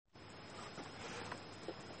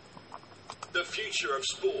the future of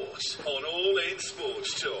sport on All In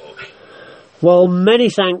Sports Talk. Well, many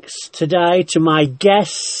thanks today to my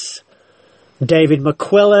guests, David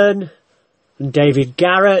McQuillan and David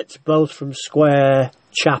Garrett, both from Square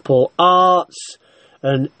Chapel Arts,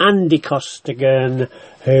 and Andy Costigan,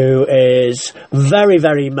 who is very,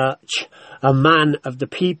 very much a man of the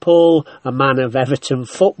people, a man of Everton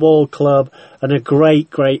Football Club, and a great,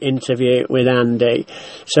 great interview with Andy.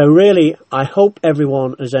 So really, I hope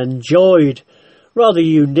everyone has enjoyed rather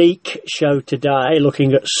unique show today,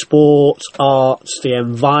 looking at sports, arts, the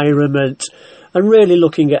environment, and really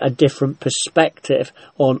looking at a different perspective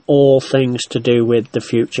on all things to do with the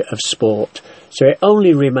future of sport. So it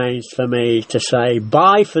only remains for me to say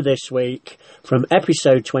bye for this week from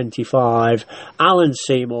episode 25. Alan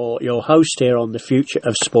Seymour, your host here on the future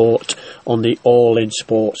of sport on the All In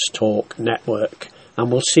Sports Talk network.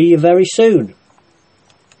 And we'll see you very soon.